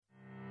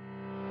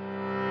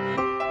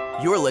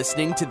You're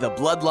listening to The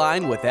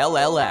Bloodline with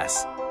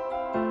LLS.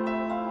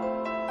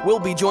 We'll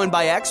be joined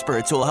by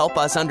experts who will help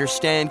us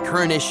understand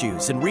current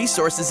issues and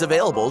resources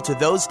available to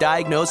those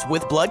diagnosed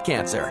with blood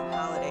cancer.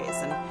 Holidays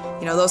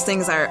and, those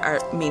things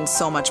mean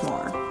so much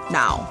more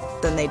now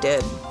than they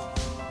did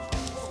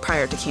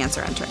prior to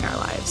cancer entering our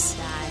lives.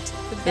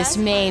 This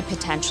may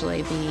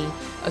potentially be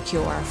a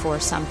cure for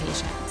some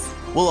patients.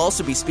 We'll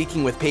also be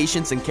speaking with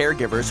patients and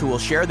caregivers who will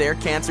share their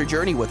cancer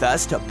journey with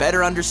us to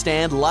better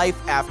understand life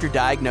after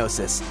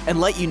diagnosis and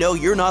let you know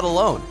you're not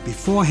alone.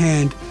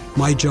 Beforehand,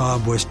 my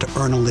job was to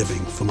earn a living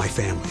for my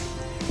family.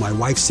 My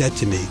wife said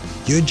to me,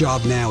 your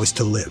job now is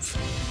to live.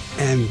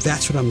 And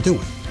that's what I'm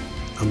doing.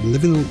 I'm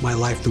living my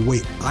life the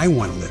way I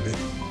want to live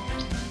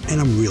it,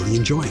 and I'm really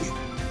enjoying it.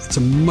 It's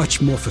a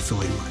much more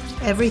fulfilling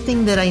life.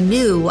 Everything that I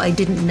knew, I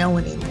didn't know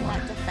anymore.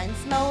 That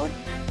defense mode,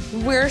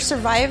 we're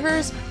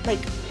survivors,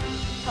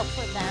 help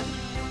for them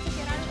to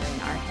get out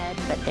in our head,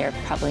 but they're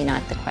probably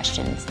not the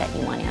questions that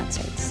you want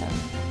answered. So,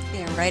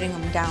 writing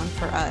them down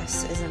for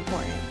us is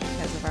important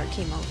because of our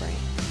chemo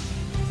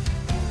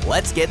brain.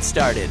 Let's get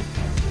started.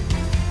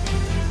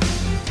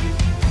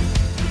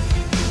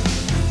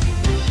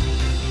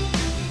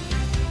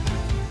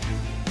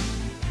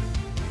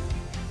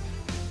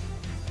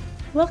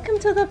 Welcome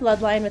to The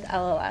Bloodline with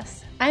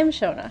LLS. I'm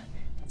Shona.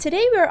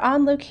 Today we're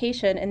on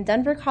location in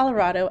Denver,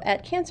 Colorado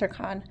at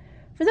CancerCon.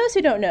 For those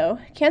who don't know,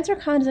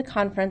 CancerCon is a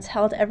conference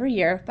held every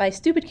year by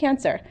Stupid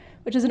Cancer,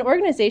 which is an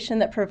organization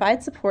that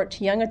provides support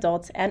to young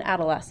adults and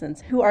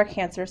adolescents who are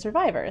cancer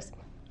survivors.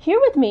 Here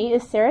with me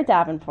is Sara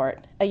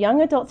Davenport, a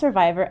young adult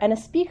survivor and a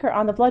speaker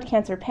on the blood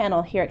cancer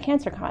panel here at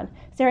CancerCon.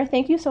 Sara,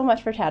 thank you so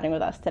much for chatting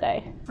with us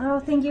today. Oh,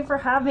 thank you for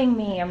having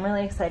me. I'm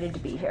really excited to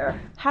be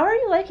here. How are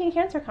you liking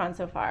CancerCon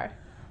so far?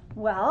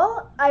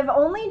 Well, I've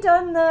only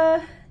done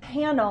the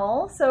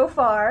panel so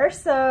far,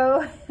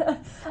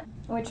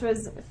 which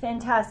was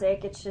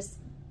fantastic. It's just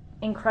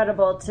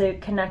incredible to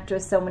connect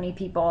with so many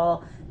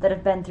people that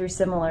have been through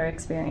similar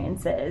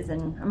experiences,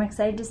 and I'm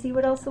excited to see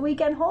what else the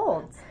weekend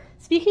holds.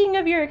 Speaking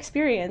of your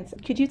experience,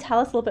 could you tell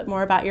us a little bit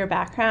more about your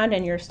background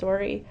and your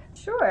story?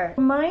 Sure.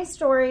 My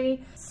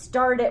story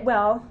started,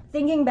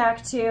 thinking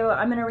back to,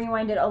 I'm going to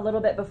rewind it a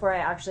little bit before I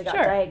actually got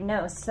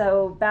diagnosed.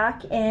 So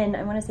back in,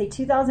 I want to say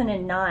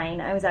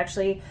 2009, I was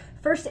actually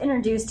first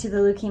introduced to the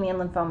Leukemia and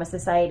Lymphoma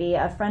Society.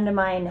 A friend of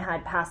mine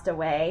had passed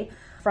away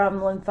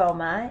from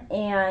lymphoma,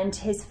 and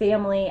his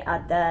family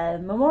at the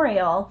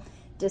memorial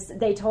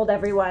they told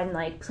everyone,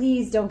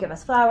 please don't give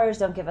us flowers,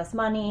 don't give us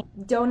money,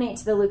 donate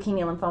to the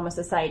Leukemia and Lymphoma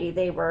Society.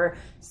 They were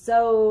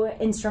so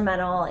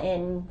instrumental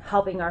in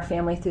helping our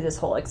family through this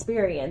whole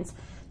experience.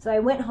 So I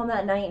went home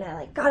that night and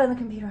I got on the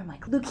computer. I'm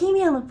like,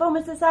 Leukemia and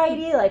Lymphoma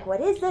Society, what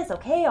is this?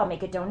 Okay, I'll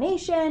make a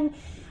donation.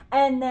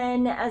 And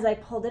then as I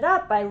pulled it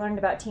up, I learned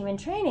about team and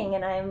training,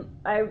 and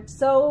I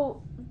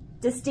so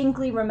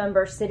distinctly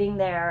remember sitting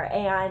there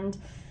and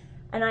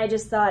I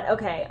just thought,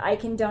 okay, I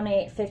can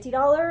donate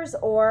 $50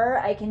 or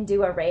I can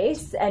do a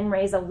race and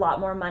raise a lot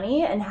more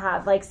money and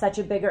have such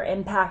a bigger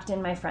impact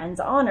in my friend's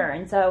honor.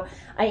 And so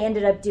I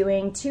ended up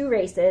doing 2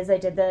 races. I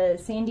did the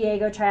San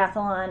Diego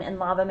Triathlon and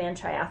Lava Man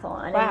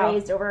Triathlon. Wow. I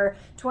raised over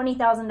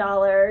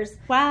 $20,000.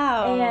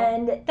 Wow.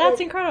 And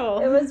that's incredible.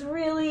 It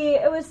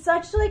was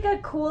such a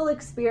cool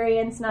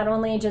experience, not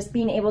only just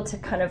being able to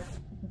kind of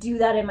do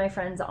that in my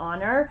friend's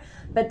honor,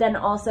 but then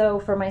also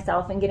for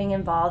myself and getting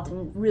involved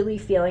and really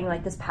feeling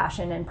this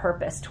passion and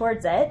purpose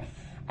towards it.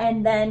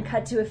 And then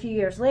cut to a few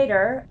years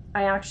later,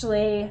 I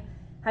actually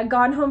had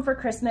gone home for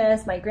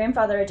Christmas. My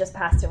grandfather had just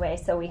passed away,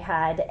 so we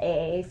had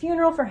a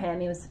funeral for him.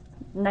 He was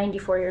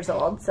 94 years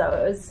old, so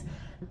it was,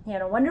 he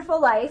had a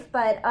wonderful life,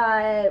 but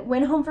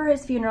went home for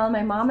his funeral, and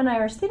my mom and I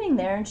were sitting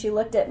there, and she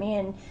looked at me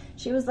and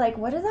she was like,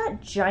 what is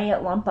that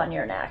giant lump on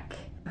your neck?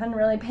 I hadn't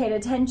really paid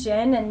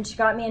attention, and she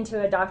got me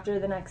into a doctor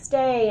the next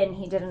day, and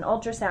he did an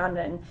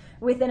ultrasound, and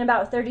within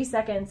about 30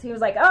 seconds he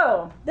was like,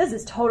 oh, this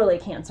is totally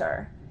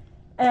cancer.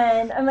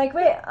 And I'm like,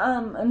 wait,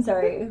 I'm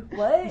sorry,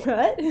 what?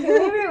 What?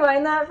 Can we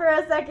rewind that for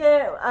a second?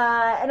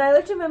 And I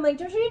looked at him, I'm like,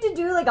 don't you need to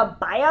do a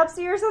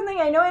biopsy or something?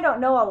 I know I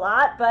don't know a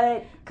lot,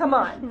 but come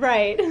on.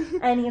 Right.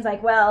 And he's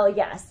like, well,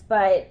 yes,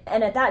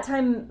 and at that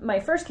time, my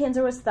first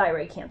cancer was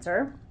thyroid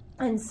cancer.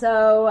 And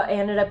so I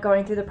ended up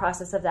going through the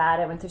process of that.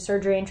 I went through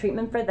surgery and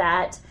treatment for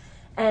that.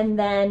 And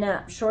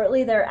then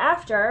shortly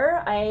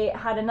thereafter, I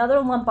had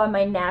another lump on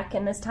my neck,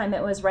 and this time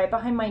it was right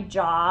behind my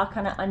jaw,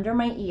 kind of under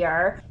my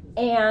ear,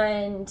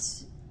 and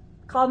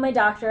called my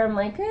doctor. I'm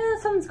like,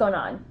 something's going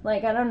on. I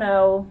don't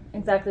know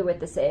exactly what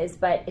this is,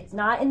 but it's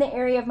not in the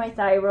area of my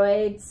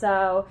thyroid.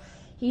 So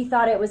he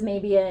thought it was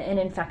maybe an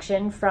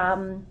infection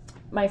from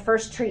my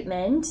first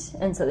treatment,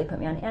 and so they put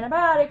me on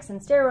antibiotics and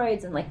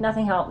steroids, and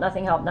nothing helped.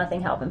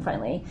 And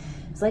finally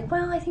I was like,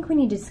 well, I think we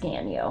need to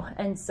scan you.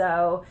 And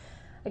so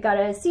I got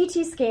a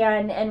CT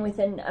scan, and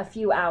within a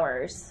few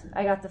hours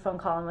I got the phone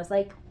call and was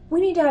like,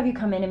 we need to have you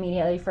come in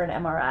immediately for an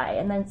MRI.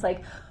 And then it's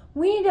like,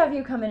 we need to have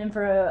you come in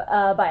for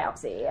a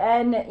biopsy.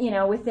 And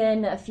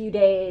within a few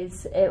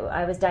days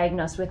I was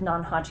diagnosed with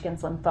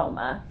non-Hodgkin's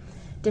lymphoma.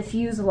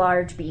 diffuse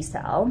large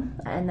B-cell.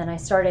 And then I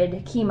started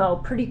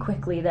chemo pretty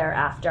quickly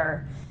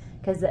thereafter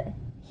because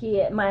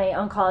my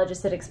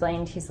oncologist had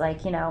explained, he's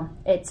like,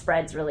 it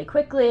spreads really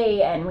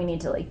quickly and we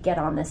need to get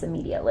on this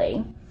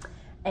immediately.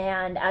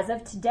 And as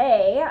of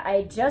today,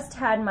 I just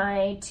had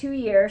my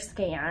 2-year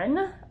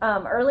scan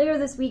earlier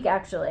this week,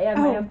 actually. I have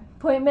my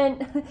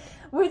appointment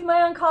with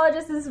my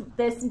oncologist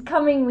this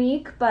coming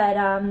week, but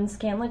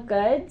scan looked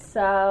good,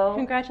 so...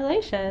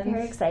 Congratulations.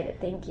 Very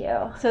excited, thank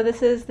you. So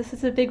this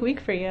is a big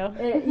week for you.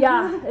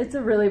 Yeah, it's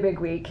a really big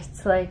week.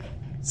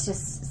 It's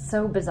just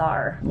so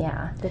bizarre.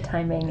 Yeah, the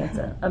timing is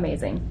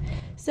amazing.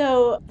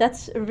 So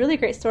that's a really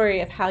great story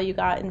of how you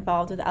got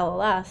involved with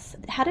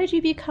LLS. How did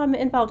you become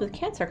involved with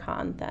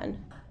CancerCon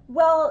then?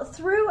 Well,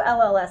 through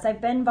LLS,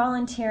 I've been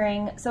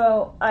volunteering.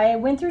 So I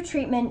went through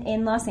treatment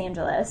in Los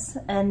Angeles,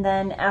 and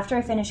then after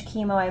I finished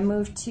chemo, I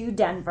moved to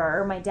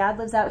Denver. My dad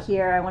lives out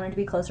here. I wanted to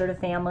be closer to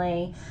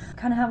family,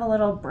 kind of have a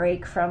little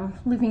break from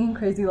living in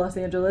crazy Los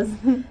Angeles.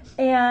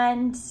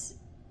 And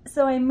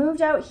so I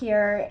moved out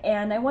here,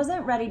 and I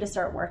wasn't ready to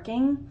start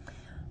working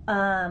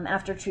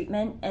after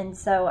treatment, and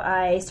so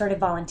I started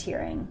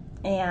volunteering.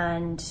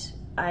 And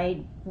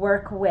I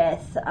work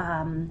with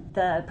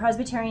the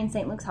Presbyterian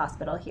St. Luke's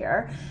Hospital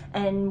here,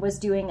 and was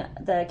doing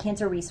the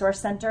Cancer Resource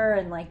Center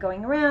and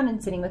going around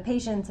and sitting with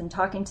patients and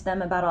talking to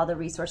them about all the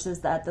resources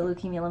that the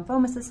Leukemia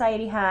Lymphoma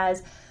Society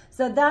has.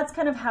 So that's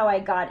kind of how I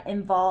got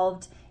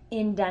involved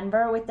in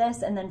Denver with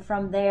this, and then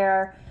from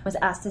there was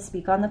asked to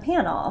speak on the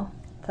panel.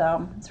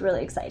 So it's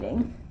really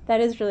exciting. That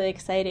is really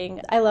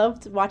exciting. I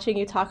loved watching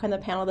you talk on the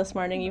panel this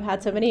morning. You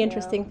had so many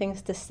interesting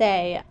things to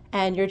say,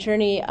 and your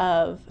journey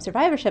of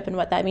survivorship and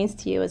what that means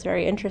to you is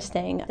very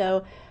interesting.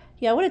 So,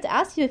 I wanted to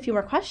ask you a few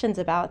more questions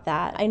about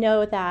that. I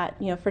know that,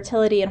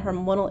 fertility and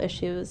hormonal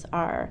issues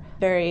are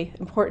very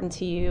important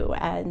to you,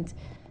 and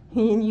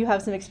you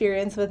have some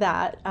experience with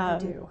that. I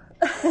do.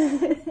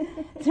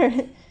 Is there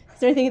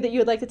anything that you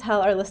would like to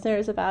tell our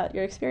listeners about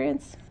your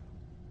experience?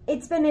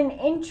 It's been an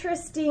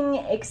interesting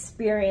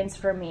experience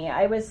for me.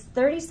 I was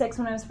 36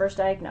 when I was first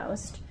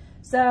diagnosed,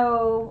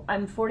 so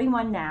I'm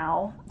 41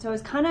 now. So I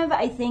was kind of,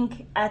 I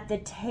think, at the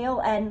tail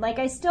end.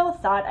 I still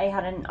thought I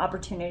had an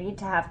opportunity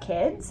to have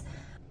kids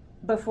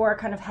before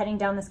kind of heading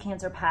down this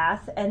cancer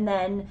path. And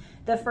then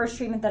the first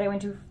treatment that I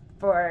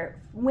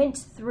went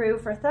through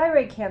for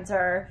thyroid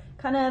cancer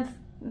kind of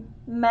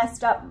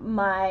messed up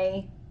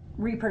my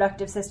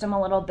reproductive system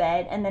a little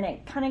bit, and then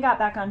it kind of got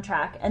back on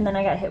track, and then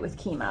I got hit with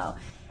chemo.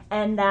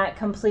 And that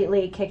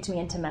completely kicked me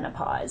into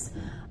menopause.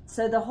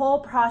 So the whole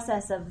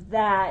process of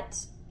that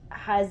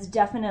has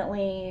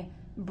definitely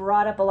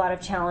brought up a lot of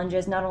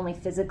challenges, not only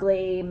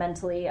physically,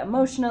 mentally,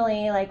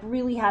 emotionally,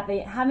 really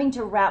having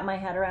to wrap my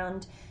head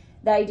around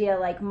the idea,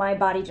 my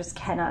body just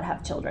cannot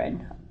have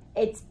children.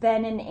 It's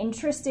been an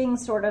interesting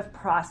sort of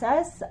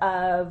process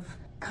of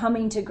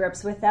coming to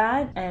grips with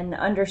that and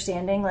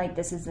understanding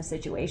this is the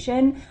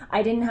situation.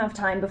 I didn't have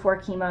time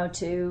before chemo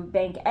to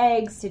bank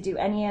eggs, to do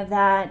any of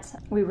that.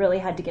 We really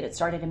had to get it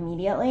started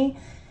immediately.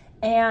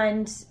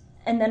 And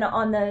then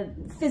on the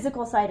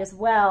physical side as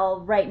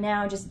well, right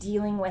now just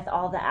dealing with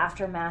all the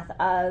aftermath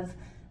of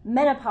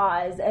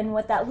menopause and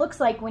what that looks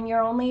like when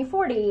you're only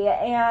 40.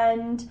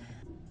 And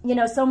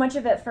so much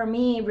of it for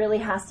me really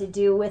has to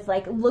do with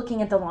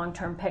looking at the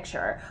long-term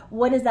picture.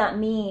 What does that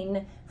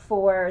mean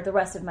for the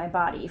rest of my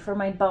body, for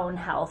my bone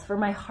health, for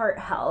my heart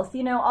health,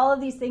 all of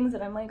these things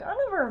that I'm I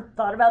never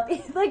thought about these.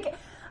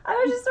 I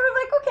was just sort of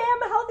okay,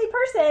 I'm a healthy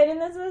person,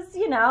 and this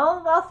is,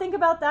 I'll think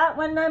about that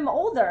when I'm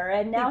older.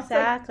 And now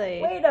exactly.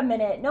 It's wait a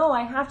minute, no,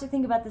 I have to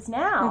think about this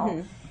now.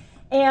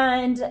 Mm-hmm.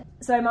 And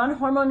so I'm on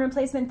hormone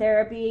replacement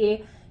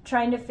therapy,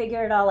 trying to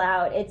figure it all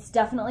out. It's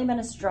definitely been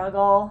a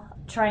struggle.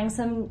 Trying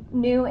some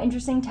new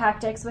interesting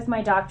tactics with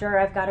my doctor.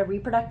 I've got a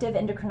reproductive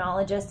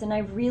endocrinologist, and I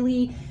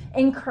really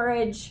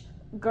encourage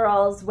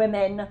girls,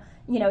 women,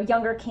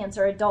 younger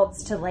cancer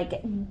adults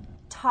to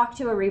talk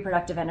to a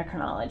reproductive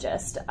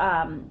endocrinologist.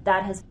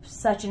 That is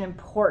such an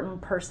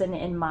important person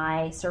in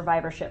my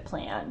survivorship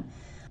plan,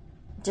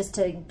 just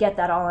to get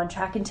that all on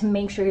track and to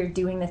make sure you're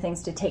doing the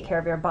things to take care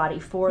of your body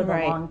for the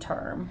long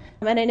term.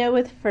 And I know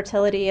with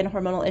fertility and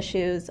hormonal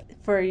issues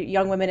for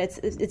young women,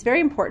 it's very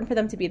important for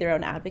them to be their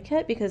own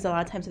advocate, because a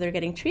lot of times when they're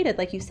getting treated,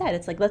 like you said,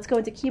 it's let's go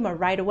into chemo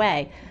right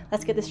away.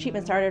 Let's get this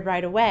treatment started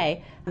right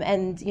away.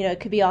 And, it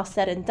could be all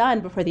said and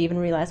done before they even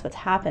realize what's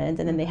happened,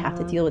 and then they have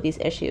to deal with these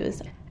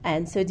issues.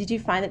 And so did you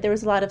find that there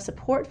was a lot of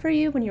support for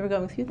you when you were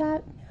going through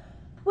that?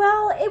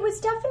 Well, it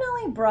was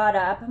definitely brought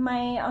up.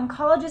 My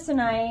oncologist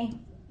and I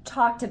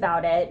talked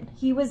about it.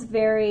 He was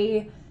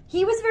very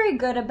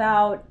good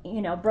about,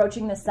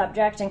 broaching the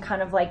subject and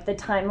kind of the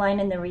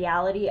timeline and the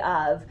reality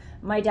of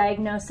my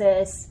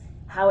diagnosis,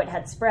 how it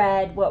had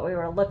spread, what we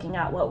were looking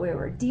at, what we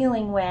were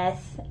dealing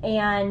with,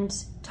 and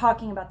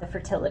talking about the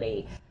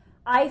fertility.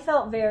 I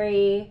felt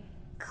very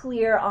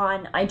clear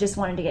on, I just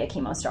wanted to get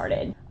chemo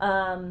started.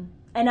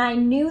 And I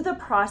knew the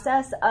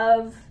process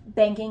of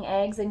banking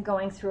eggs and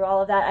going through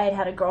all of that. I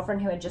had a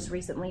girlfriend who had just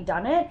recently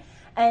done it.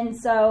 And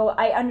so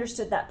I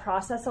understood that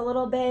process a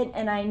little bit.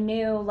 And I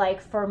knew,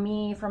 like, for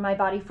me, for my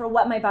body, for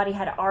what my body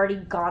had already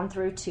gone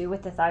through too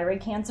with the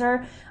thyroid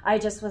cancer, I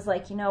just was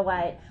like, you know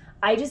what?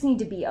 I just need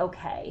to be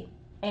okay.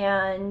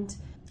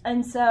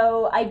 And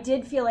so I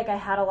did feel like I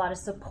had a lot of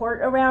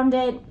support around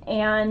it,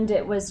 and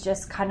it was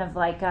just kind of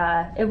like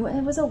it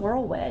was a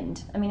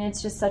whirlwind. I mean,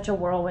 it's just such a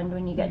whirlwind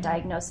when you get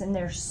diagnosed, and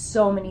there's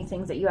so many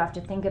things that you have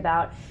to think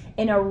about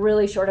in a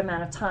really short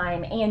amount of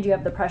time, and you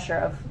have the pressure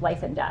of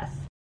life and death.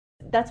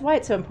 That's why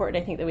it's so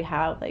important, I think, that we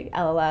have like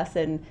LLS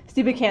and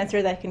stupid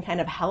cancer that can kind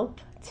of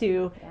help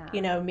to,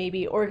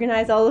 maybe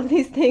organize all of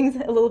these things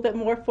a little bit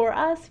more for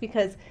us,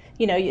 because,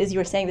 as you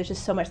were saying, there's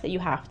just so much that you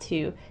have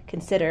to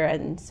consider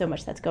and so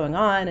much that's going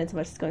on and so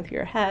much that's going through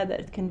your head that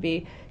it can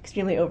be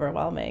extremely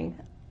overwhelming.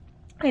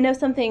 I know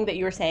something that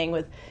you were saying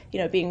with,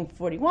 being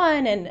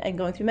 41 and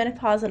going through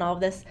menopause and all of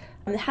this.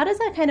 How does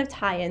that kind of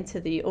tie into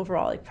the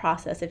overall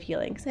process of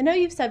healing? Because I know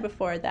you've said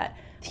before that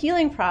the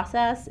healing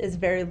process is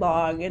very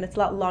long, and it's a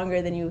lot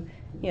longer than you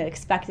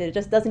expected. It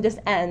just doesn't just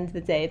end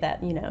the day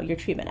that, your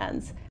treatment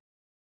ends.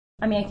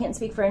 I mean, I can't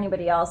speak for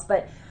anybody else,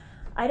 but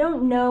I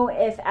don't know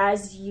if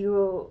as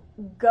you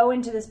go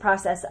into this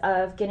process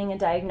of getting a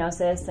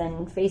diagnosis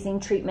and facing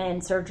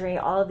treatment, surgery,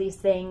 all of these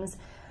things,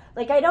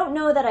 like, I don't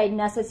know that I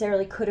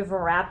necessarily could have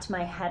wrapped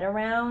my head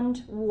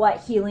around what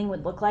healing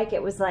would look like.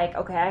 It was like,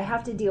 okay, I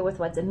have to deal with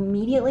what's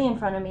immediately in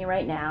front of me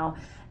right now,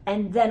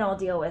 and then I'll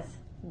deal with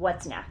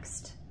what's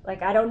next.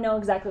 Like, I don't know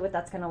exactly what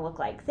that's going to look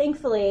like.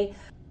 Thankfully,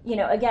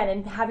 again,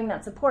 and having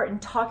that support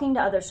and talking to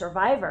other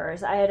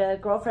survivors. I had a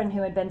girlfriend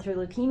who had been through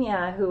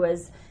leukemia who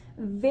was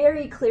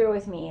very clear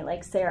with me,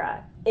 like,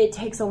 Sara, it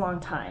takes a long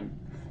time.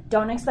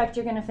 Don't expect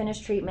you're going to finish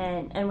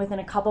treatment and within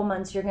a couple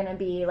months you're going to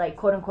be, like,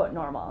 quote unquote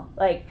normal.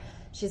 Like,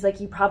 she's like,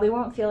 you probably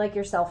won't feel like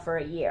yourself for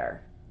a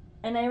year.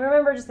 And I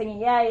remember just thinking,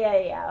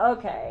 yeah,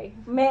 okay.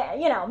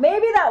 Maybe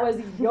that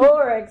was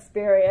your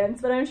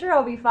experience, but I'm sure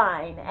I'll be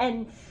fine.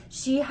 And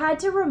she had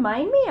to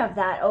remind me of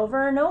that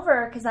over and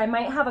over, because I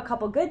might have a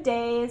couple good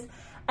days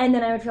and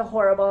then I would feel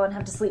horrible and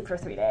have to sleep for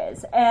 3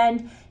 days.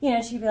 And,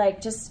 she'd be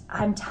like,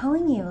 I'm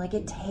telling you, like,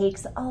 it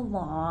takes a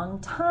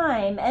long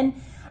time.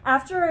 And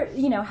after,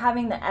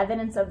 having the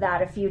evidence of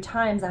that a few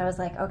times, I was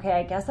like, okay,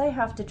 I guess I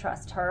have to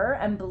trust her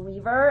and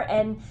believe her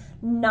and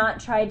not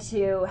try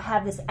to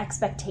have this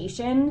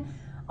expectation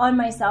on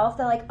myself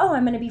that, like, oh,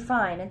 I'm going to be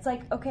fine. It's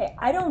like, okay,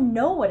 I don't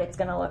know what it's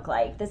going to look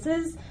like. This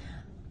is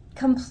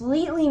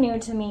completely new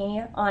to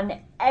me on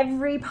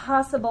every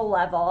possible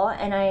level,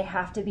 and I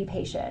have to be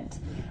patient.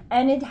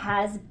 And it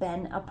has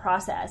been a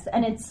process,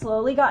 and it's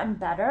slowly gotten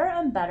better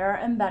and better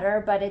and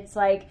better, but it's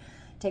like,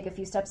 take a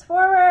few steps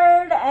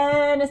forward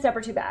and a step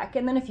or two back,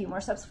 and then a few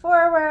more steps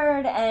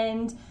forward.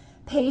 And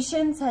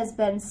patience has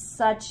been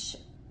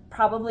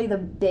probably the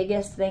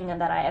biggest thing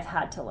that I have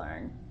had to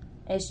learn.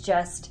 Is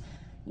just,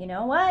 you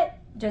know what?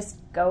 Just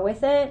go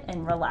with it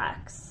and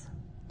relax.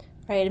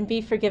 Right, and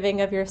be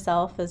forgiving of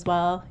yourself as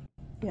well.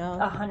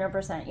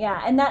 100%,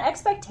 yeah. And that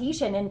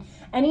expectation, and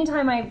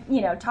anytime I,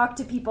 talk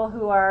to people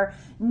who are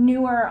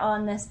newer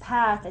on this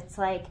path, it's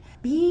like,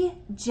 be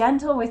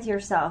gentle with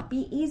yourself,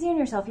 be easy on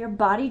yourself. Your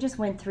body just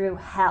went through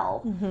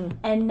hell. Mm-hmm.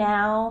 And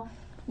now,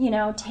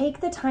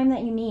 take the time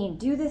that you need,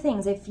 do the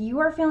things. If you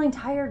are feeling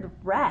tired,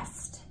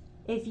 rest.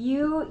 If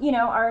you,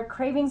 are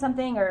craving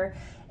something, or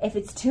if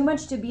it's too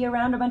much to be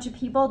around a bunch of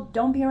people,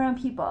 don't be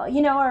around people,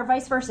 or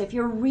vice versa. If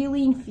you're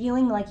really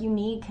feeling like you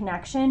need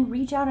connection,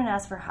 reach out and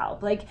ask for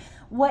help. Like,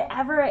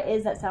 whatever it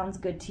is that sounds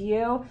good to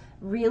you,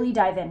 really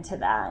dive into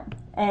that.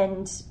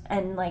 And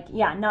like,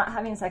 yeah, not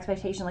having this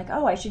expectation like,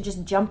 oh, I should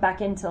just jump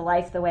back into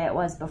life the way it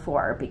was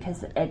before,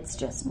 because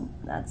it's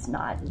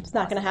not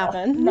going to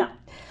happen. No.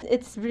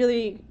 It's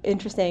really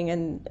interesting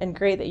and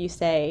great that you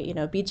say,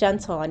 be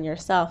gentle on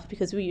yourself,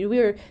 because you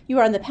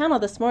were on the panel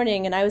this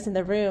morning and I was in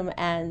the room,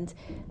 and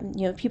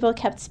people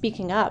kept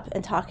speaking up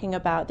and talking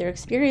about their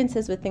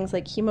experiences with things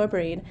like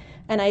chemobrain,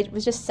 and I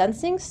was just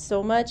sensing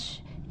so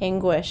much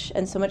anguish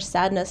and so much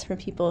sadness from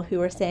people who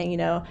were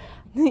saying, I'm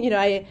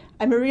a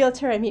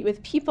realtor, I meet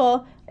with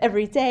people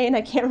every day and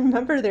I can't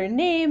remember their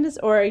names,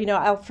 or,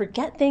 I'll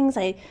forget things.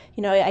 I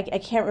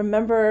can't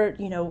remember,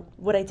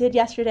 what I did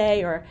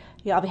yesterday, or,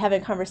 I'll be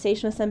having a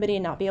conversation with somebody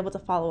and not be able to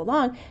follow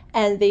along.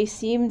 And they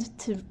seemed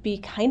to be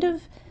kind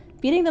of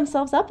beating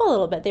themselves up a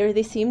little bit.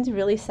 They seemed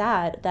really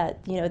sad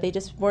that, they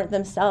just weren't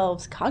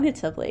themselves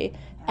cognitively.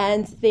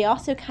 And they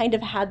also kind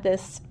of had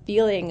this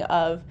feeling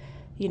of,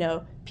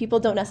 people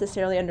don't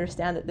necessarily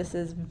understand that this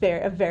is a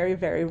very,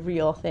 very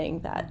real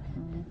thing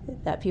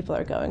that people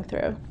are going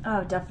through.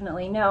 Oh,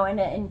 definitely. No,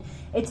 and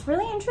it's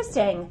really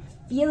interesting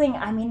feeling,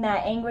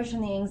 that anguish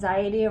and the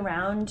anxiety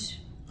around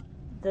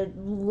the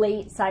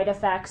late side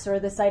effects, or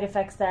the side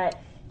effects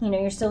that,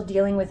 you're still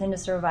dealing with into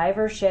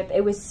survivorship.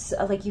 It was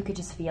like you could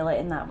just feel it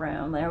in that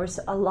room. There was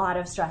a lot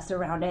of stress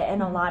around it,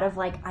 and a lot of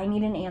like, I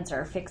need an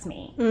answer, fix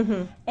me.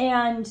 Mm-hmm.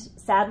 And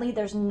sadly,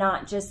 there's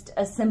not just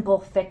a simple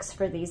fix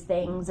for these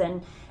things.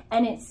 And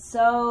And it's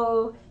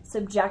so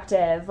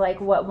subjective, like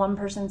what one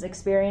person's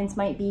experience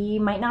might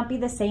not be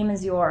the same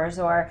as yours.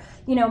 Or,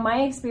 you know,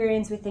 my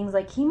experience with things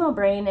like chemo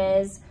brain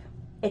is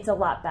it's a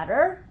lot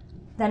better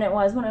than it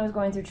was when I was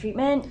going through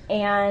treatment.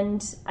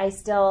 And I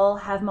still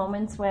have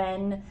moments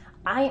when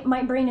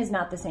my brain is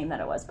not the same that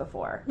it was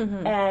before.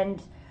 Mm-hmm.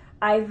 And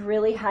I've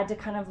really had to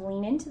kind of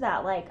lean into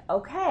that, like,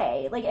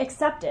 okay, like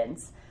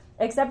acceptance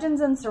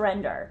and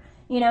surrender.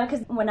 You know,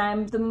 because when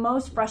I'm the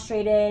most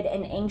frustrated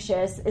and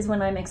anxious is when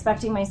I'm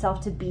expecting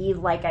myself to be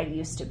like I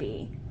used to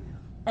be.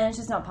 And it's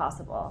just not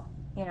possible.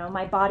 You know,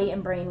 my body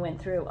and brain went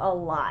through a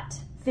lot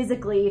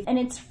physically, and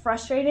it's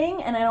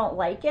frustrating, and I don't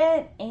like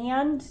it.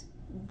 And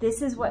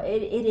this is what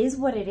it is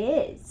what it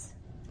is,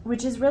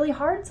 which is really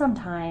hard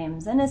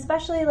sometimes. And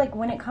especially like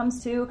when it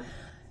comes to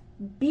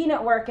being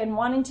at work and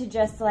wanting to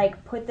just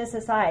like put this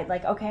aside,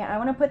 like, okay, I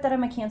want to put that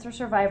I'm a cancer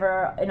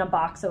survivor in a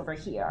box over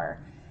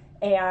here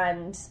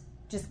and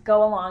just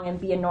go along and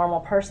be a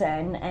normal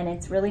person. And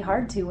it's really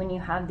hard to when you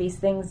have these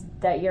things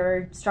that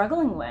you're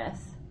struggling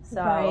with.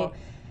 So right.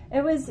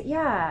 It was,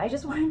 I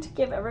just wanted to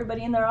give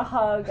everybody in there a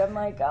hug. I'm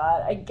like,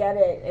 God, I get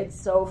it. It's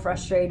so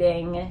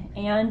frustrating.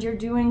 And you're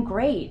doing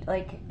great,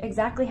 like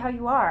exactly how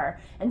you are.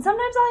 And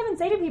sometimes I'll even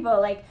say to people,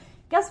 like,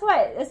 guess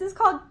what? This is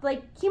called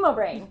like chemo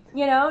brain.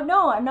 You know,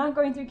 no, I'm not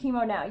going through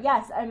chemo now.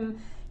 Yes, I'm,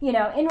 you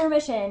know, in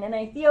remission and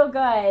I feel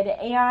good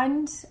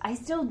and I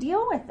still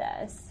deal with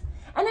this.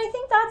 And I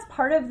think that's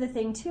part of the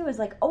thing too, is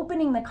like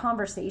opening the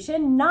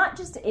conversation, not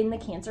just in the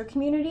cancer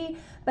community,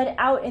 but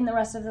out in the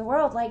rest of the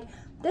world. Like,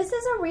 this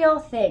is a real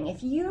thing.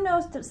 If you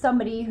know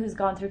somebody who's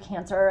gone through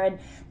cancer and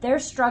they're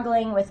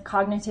struggling with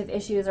cognitive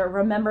issues or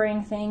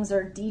remembering things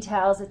or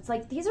details, it's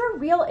like, these are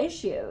real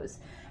issues.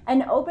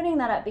 And opening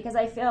that up, because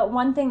I feel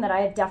one thing that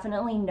I have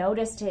definitely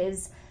noticed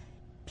is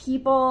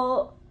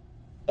people,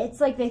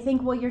 it's like they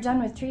think, well, you're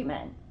done with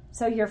treatment,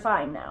 so you're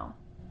fine now.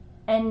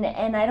 And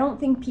I don't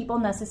think people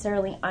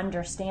necessarily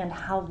understand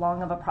how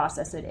long of a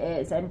process it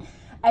is. And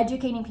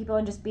educating people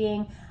and just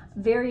being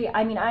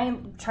I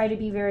try to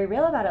be very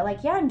real about it.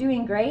 Like, yeah, I'm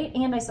doing great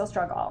and I still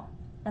struggle.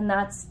 And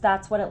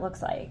that's what it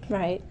looks like.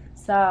 Right.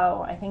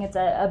 So I think it's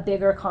a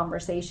bigger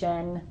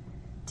conversation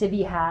to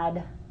be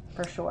had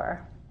for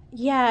sure.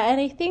 Yeah,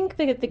 and I think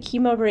that the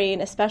chemo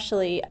brain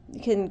especially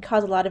can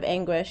cause a lot of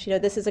anguish. You know,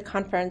 this is a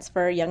conference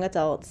for young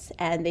adults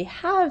and they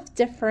have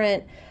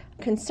different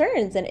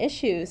concerns and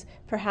issues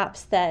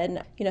perhaps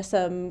than, you know,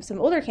 some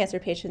older cancer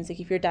patients. Like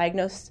if you're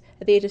diagnosed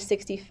at the age of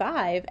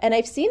 65, and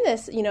I've seen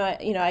this,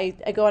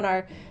 I go on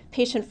our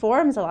patient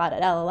forums a lot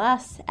at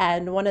LLS,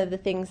 and one of the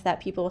things that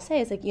people will say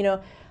is like, you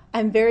know,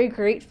 I'm very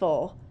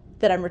grateful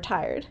that I'm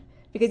retired,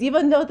 because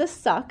even though this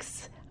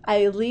sucks,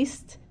 I at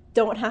least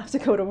don't have to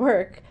go to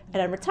work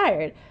and I'm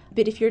retired.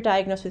 But if you're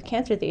diagnosed with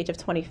cancer at the age of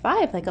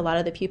 25, like a lot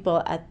of the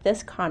people at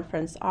this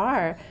conference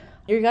are,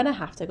 you're going to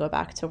have to go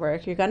back to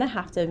work. You're going to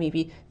have to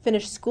maybe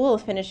finish school,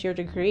 finish your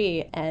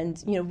degree,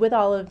 and, you know, with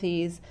all of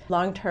these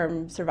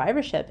long-term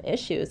survivorship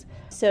issues.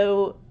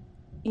 So,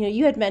 you know,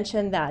 you had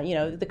mentioned that, you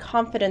know, the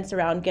confidence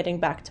around getting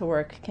back to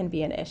work can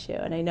be an issue.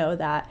 And I know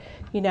that,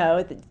 you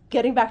know,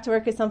 getting back to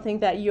work is something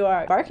that you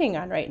are embarking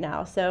on right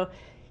now. So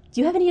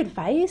do you have any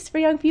advice for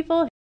young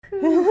people?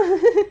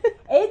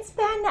 It's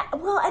been,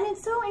 well, and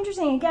it's so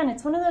interesting. Again,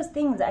 it's one of those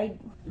things I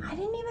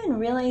didn't even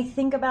really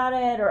think about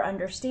it or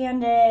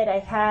understand it. I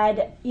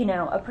had, you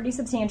know, a pretty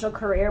substantial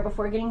career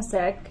before getting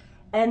sick,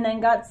 and then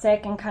got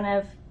sick and kind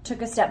of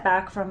took a step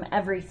back from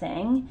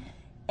everything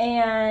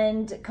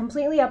and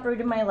completely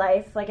uprooted my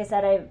life. Like I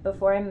said,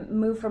 before I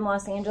moved from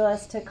Los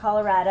Angeles to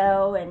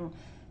Colorado, and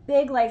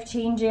big life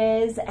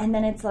changes, and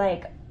then it's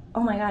like,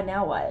 oh my God,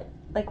 now what?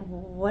 Like,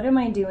 what am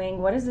I doing?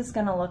 What is this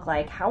going to look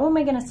like? How am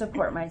I going to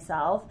support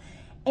myself?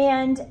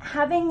 And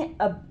having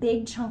a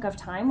big chunk of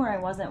time where I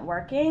wasn't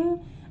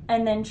working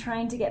and then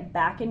trying to get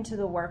back into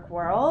the work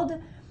world,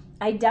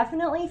 I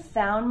definitely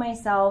found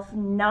myself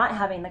not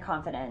having the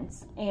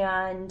confidence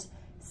and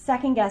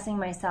second guessing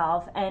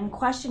myself and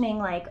questioning,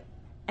 like,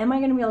 am I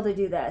going to be able to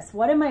do this?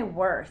 What am I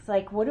worth?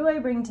 Like, what do I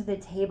bring to the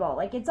table?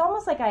 Like, it's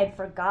almost like I had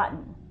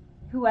forgotten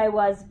who I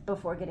was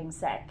before getting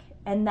sick,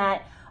 and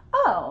that,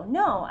 oh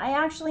no, I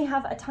actually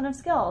have a ton of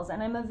skills,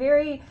 and I'm a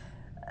very,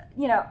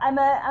 you know,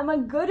 I'm a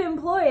good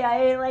employee.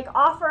 I like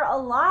offer a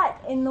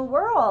lot in the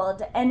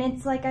world. And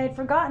it's like I had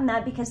forgotten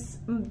that, because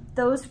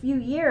those few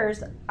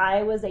years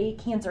I was a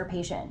cancer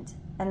patient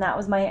and that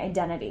was my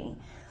identity.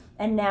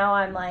 And now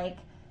I'm like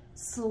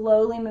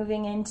slowly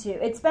moving into,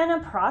 it's been a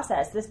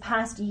process. This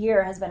past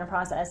year has been a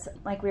process.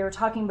 Like we were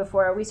talking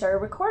before we started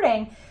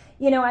recording,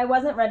 you know, I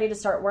wasn't ready to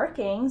start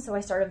working, so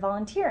I started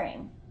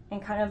volunteering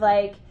and kind of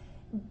like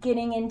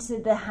getting into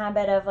the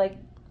habit of like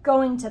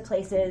going to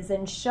places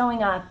and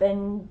showing up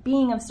and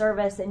being of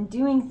service and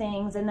doing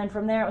things. And then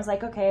from there it was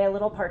like, okay, a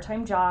little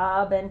part-time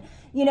job. And,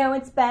 you know,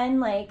 it's been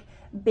like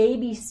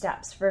baby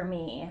steps for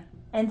me.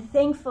 And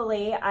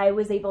thankfully I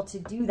was able to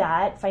do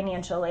that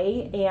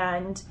financially.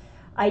 And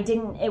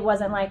it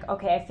wasn't like,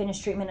 okay, I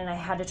finished treatment and I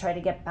had to try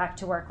to get back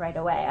to work right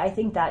away. I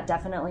think that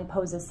definitely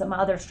poses some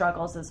other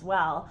struggles as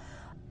well.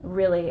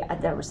 Really,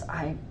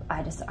 I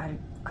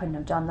couldn't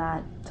have done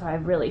that. So I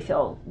really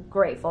feel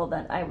grateful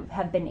that I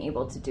have been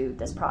able to do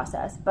this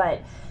process.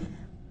 But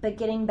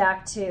getting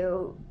back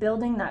to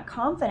building that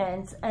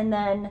confidence and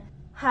then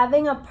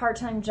having a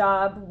part-time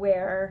job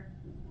where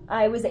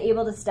I was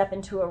able to step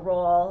into a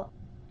role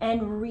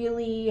and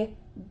really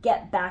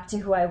get back to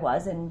who I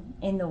was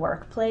in the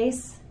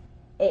workplace,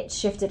 it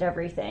shifted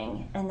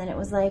everything. And then it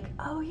was like,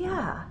 oh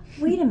yeah,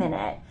 wait a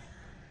minute.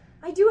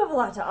 I do have a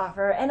lot to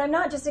offer, and I'm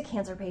not just a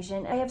cancer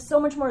patient. I have so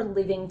much more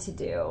living to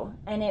do.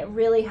 And it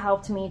really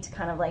helped me to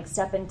kind of like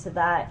step into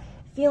that,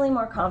 feeling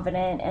more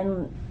confident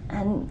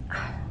and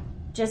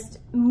just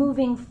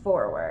moving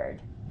forward,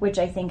 which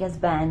I think has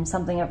been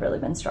something I've really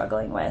been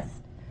struggling with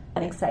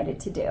and excited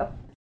to do.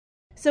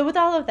 So with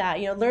all of that,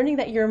 learning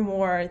that you're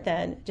more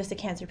than just a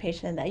cancer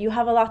patient and that you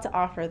have a lot to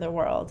offer the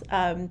world,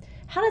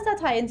 how does that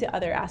tie into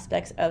other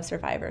aspects of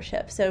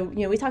survivorship? So,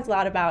 we talked a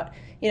lot about,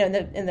 in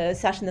the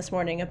session this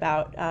morning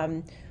about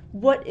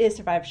what is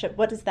survivorship?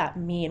 What does that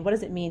mean? What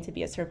does it mean to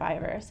be a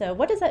survivor? So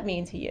what does that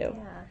mean to you?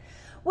 Yeah.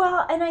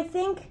 Well, and I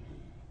think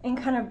in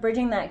kind of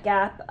bridging that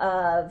gap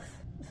of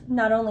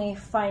not only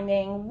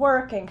finding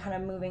work and kind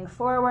of moving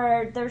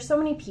forward, there's so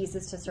many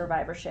pieces to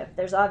survivorship.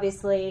 There's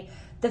obviously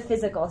the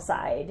physical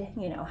side,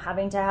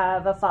 having to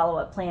have a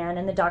follow-up plan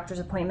and the doctor's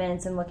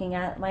appointments and looking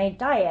at my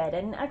diet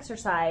and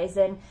exercise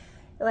and,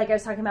 like I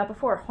was talking about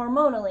before,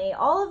 hormonally,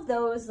 all of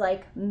those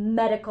like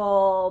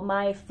medical,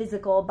 my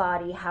physical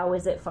body, how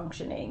is it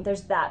functioning?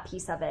 There's that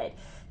piece of it.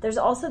 There's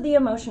also the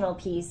emotional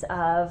piece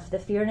of the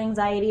fear and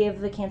anxiety of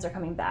the cancer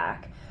coming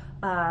back,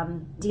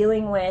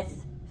 dealing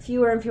with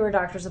fewer and fewer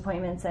doctor's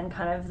appointments and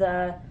kind of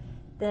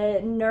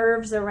the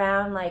nerves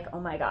around like, oh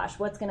my gosh,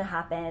 what's going to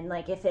happen?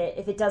 Like if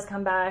it does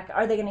come back,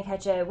 are they going to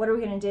catch it? What are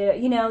we going to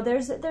do?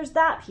 There's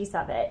that piece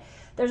of it.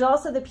 There's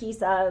also the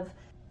piece of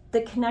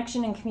the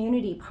connection and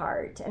community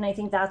part. And I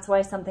think that's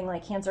why something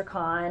like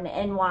CancerCon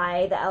and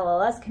why the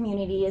LLS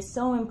community is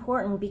so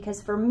important,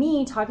 because for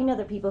me, talking to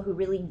other people who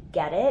really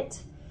get it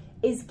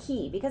is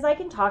key, because I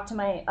can talk to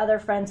my other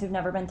friends who've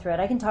never been through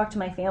it. I can talk to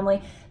my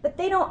family, but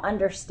they don't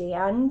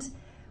understand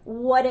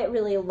what it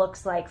really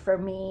looks like for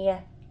me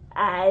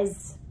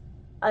as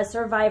a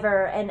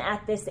survivor and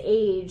at this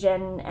age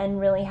and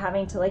really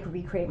having to like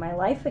recreate my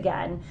life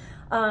again.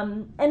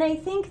 And I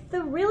think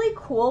the really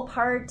cool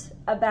part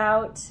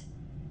about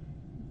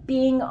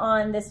being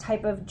on this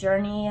type of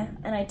journey,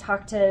 and I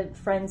talk to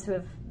friends who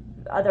have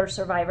other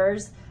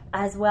survivors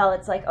as well,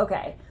 it's like,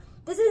 okay,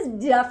 this is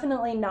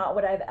definitely not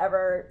what I've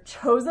ever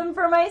chosen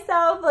for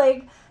myself.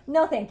 Like,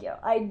 no, thank you.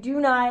 I do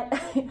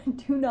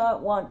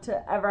not want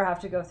to ever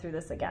have to go through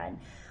this again.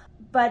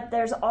 But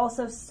there's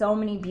also so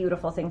many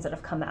beautiful things that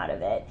have come out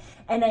of it.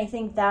 And I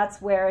think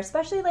that's where,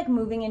 especially like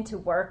moving into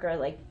work or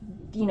like,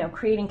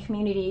 creating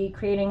community,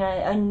 creating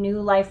a new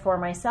life for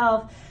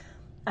myself,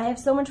 I have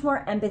so much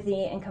more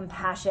empathy and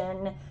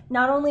compassion,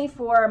 not only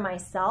for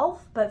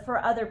myself, but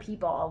for other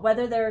people,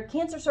 whether they're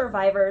cancer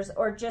survivors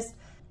or just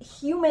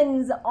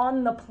humans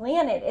on the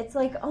planet. It's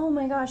like, oh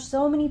my gosh,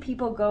 so many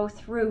people go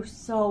through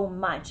so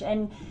much.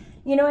 And,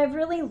 I've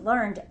really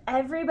learned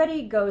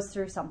everybody goes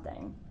through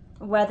something,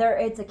 whether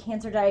it's a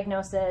cancer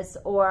diagnosis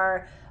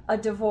or a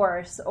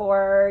divorce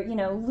or,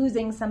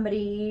 losing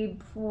somebody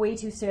way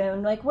too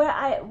soon, like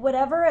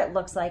whatever it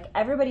looks like,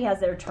 everybody has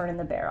their turn in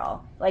the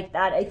barrel. Like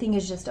that, I think,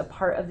 is just a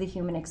part of the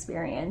human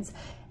experience.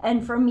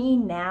 And for me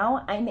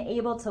now, I'm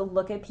able to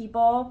look at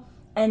people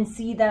and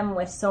see them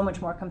with so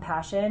much more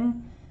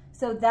compassion.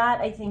 So that,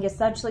 I think, is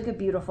such like a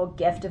beautiful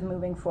gift of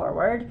moving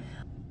forward.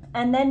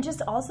 And then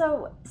just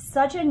also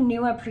such a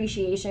new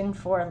appreciation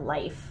for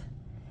life.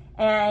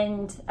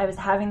 And I was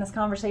having this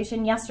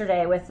conversation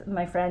yesterday with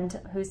my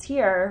friend who's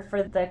here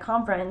for the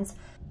conference.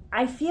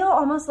 I feel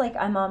almost like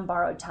I'm on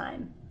borrowed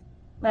time.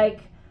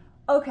 Like,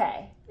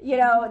 okay,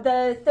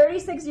 the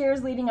 36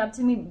 years leading up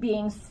to me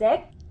being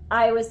sick,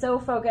 I was so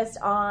focused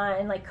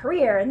on like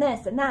career and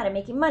this and that and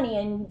making money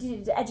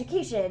and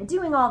education,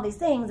 doing all these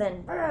things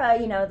and,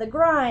 the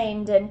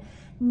grind. And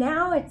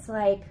now it's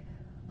like,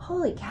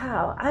 holy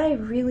cow, I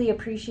really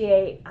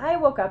appreciate, I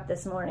woke up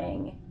this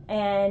morning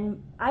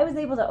and I was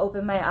able to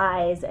open my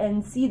eyes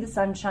and see the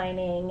sun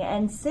shining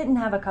and sit and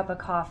have a cup of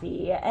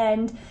coffee.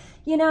 And,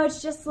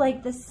 it's just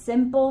like the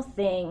simple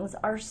things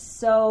are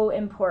so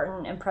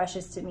important and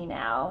precious to me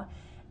now.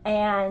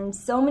 And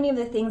so many of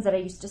the things that I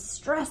used to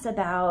stress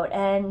about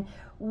and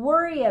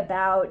worry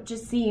about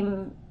just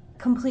seem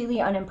completely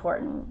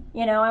unimportant.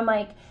 I'm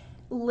like,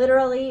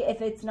 literally,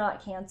 if it's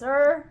not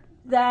cancer,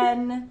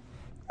 then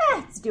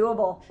it's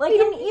doable. Like,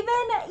 and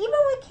even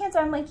with cancer,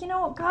 I'm like,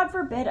 God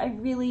forbid, I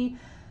really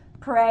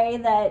pray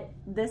that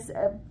this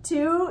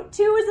two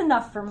is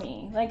enough for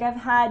me. Like, I've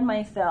had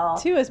my fill.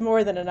 2 is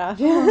more than enough.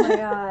 Oh my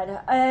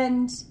God.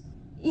 And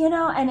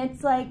and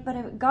it's like, but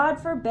if,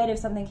 God forbid if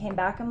something came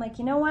back, I'm like,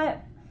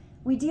 what?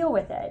 We deal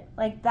with it.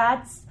 Like,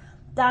 that's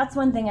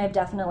one thing I've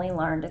definitely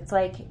learned. It's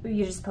like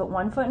you just put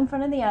one foot in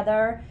front of the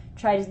other,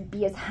 try to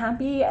be as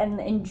happy and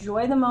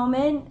enjoy the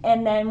moment,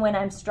 and then when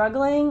I'm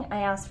struggling,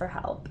 I ask for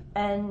help.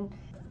 And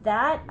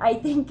that, I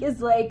think,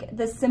 is like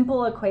the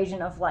simple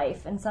equation of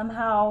life. And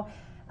somehow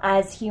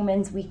as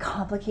humans, we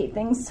complicate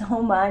things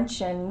so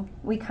much, and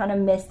we kind of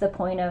miss the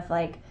point of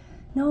like,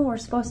 no, we're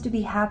supposed to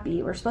be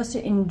happy. We're supposed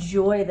to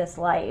enjoy this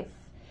life.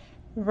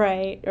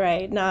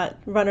 Right. Not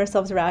run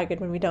ourselves ragged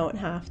when we don't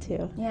have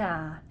to.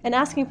 Yeah. And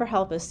asking for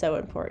help is so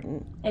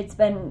important. It's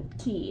been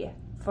key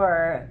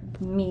for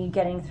me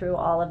getting through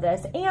all of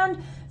this,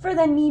 and for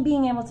then me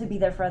being able to be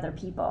there for other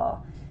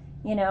people,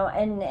 you know,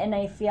 and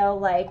I feel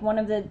like one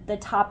of the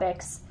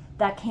topics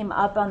that came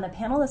up on the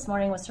panel this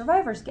morning was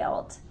survivor's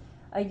guilt.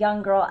 A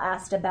young girl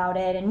asked about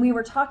it, and we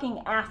were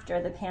talking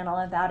after the panel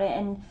about it,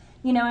 and,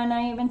 you know, and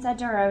I even said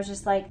to her, I was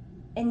just like,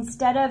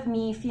 instead of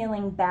me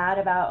feeling bad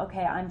about,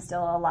 okay, I'm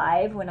still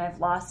alive when I've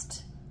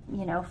lost,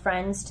 you know,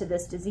 friends to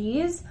this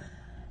disease,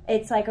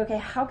 it's like, okay,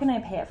 how can I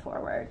pay it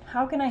forward?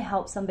 How can I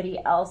help somebody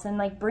else and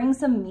like bring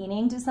some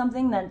meaning to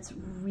something that's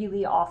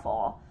really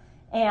awful?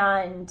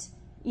 And,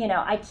 you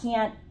know, I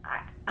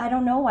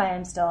don't know why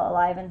I'm still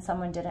alive and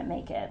someone didn't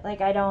make it.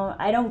 Like, I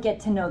don't get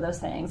to know those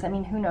things. I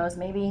mean, who knows?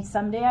 Maybe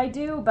someday I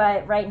do,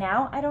 but right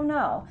now, I don't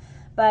know.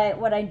 But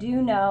what I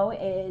do know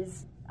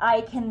is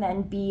I can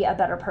then be a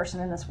better person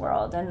in this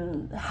world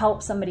and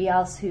help somebody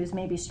else who's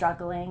maybe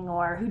struggling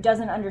or who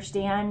doesn't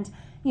understand,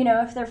 you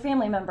know, if their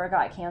family member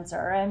got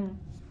cancer and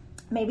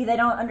maybe they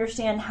don't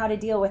understand how to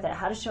deal with it,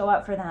 how to show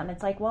up for them.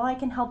 It's like, well, I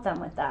can help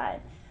them with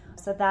that.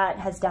 So that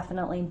has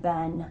definitely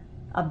been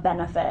a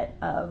benefit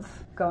of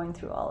going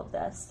through all of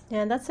this.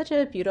 Yeah, and that's such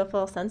a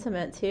beautiful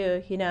sentiment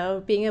too, you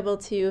know, being able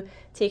to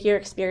take your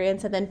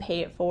experience and then pay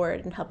it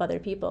forward and help other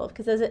people.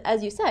 Because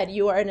as you said,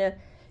 you are in a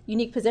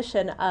unique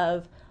position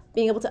of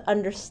being able to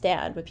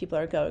understand what people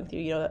are going through.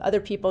 You know, other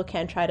people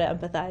can try to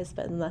empathize,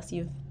 but unless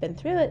you've been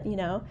through it, you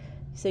know,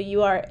 so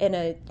you are in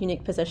a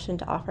unique position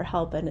to offer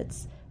help, and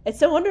it's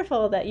so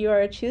wonderful that you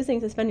are choosing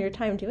to spend your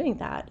time doing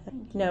that.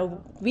 You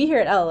know, we here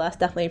at LLS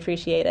definitely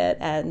appreciate it,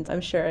 and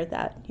I'm sure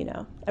that, you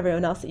know,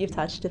 everyone else that you've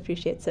touched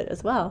appreciates it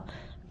as well.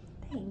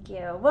 Thank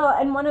you. Well,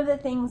 and one of the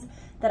things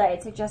that I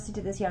had suggested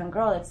to this young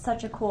girl, it's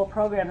such a cool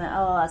program that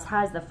LLS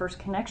has, the First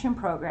Connection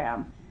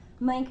program.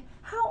 I'm like,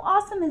 how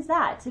awesome is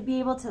that, to be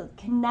able to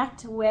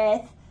connect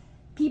with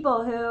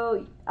people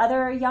who,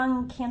 other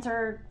young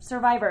cancer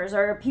survivors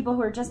or people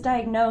who are just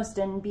diagnosed,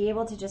 and be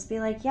able to just be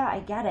like, yeah,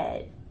 I get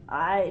it.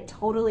 I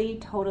totally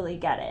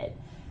get it.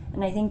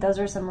 And I think those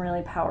are some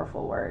really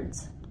powerful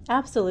words.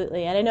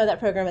 Absolutely. And I know that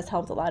program has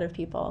helped a lot of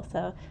people.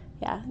 So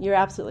yeah, you're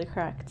absolutely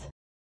correct.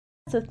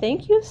 So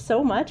thank you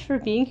so much for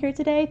being here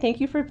today. Thank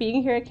you for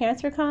being here at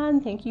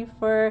CancerCon. Thank you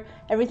for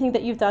everything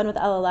that you've done with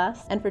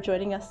LLS and for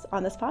joining us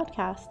on this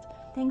podcast.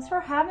 Thanks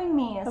for having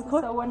me. This is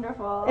so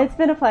wonderful. It's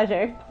been a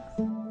pleasure.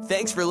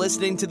 Thanks for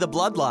listening to The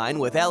Bloodline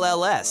with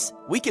LLS.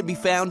 We can be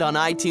found on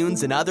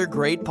iTunes and other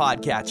great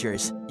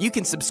podcatchers. You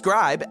can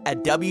subscribe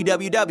at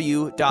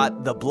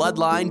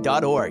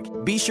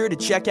www.thebloodline.org. Be sure to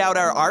check out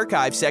our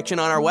archive section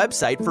on our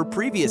website for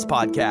previous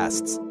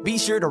podcasts. Be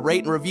sure to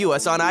rate and review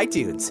us on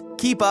iTunes.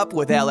 Keep up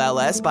with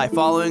LLS by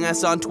following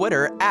us on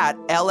Twitter at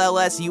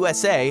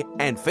LLSUSA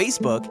and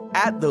Facebook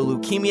at the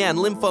Leukemia and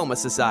Lymphoma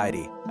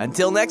Society.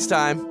 Until next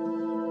time.